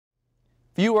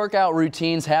Few workout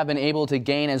routines have been able to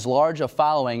gain as large a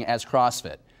following as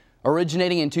CrossFit.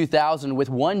 Originating in 2000 with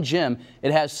one gym,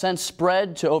 it has since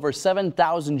spread to over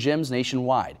 7,000 gyms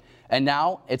nationwide. And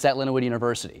now it's at Lindenwood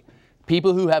University.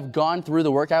 People who have gone through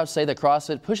the workouts say that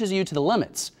CrossFit pushes you to the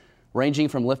limits, ranging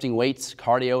from lifting weights,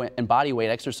 cardio, and body weight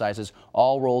exercises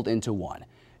all rolled into one.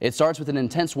 It starts with an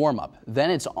intense warm-up, then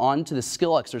it's on to the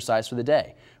skill exercise for the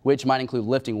day, which might include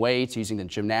lifting weights, using the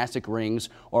gymnastic rings,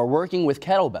 or working with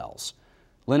kettlebells.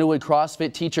 Lindenwood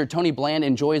CrossFit teacher Tony Bland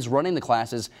enjoys running the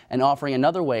classes and offering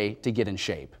another way to get in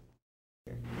shape.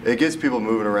 It gets people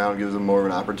moving around, gives them more of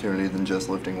an opportunity than just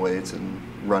lifting weights and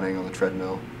running on the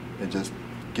treadmill. It just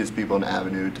gives people an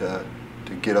avenue to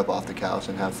get up off the couch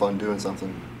and have fun doing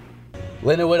something.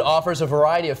 Lindenwood offers a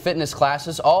variety of fitness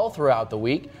classes all throughout the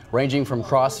week, ranging from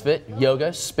CrossFit,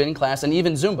 yoga, spin class, and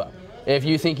even Zumba. If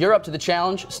you think you're up to the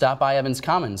challenge, stop by Evans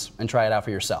Commons and try it out for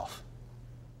yourself.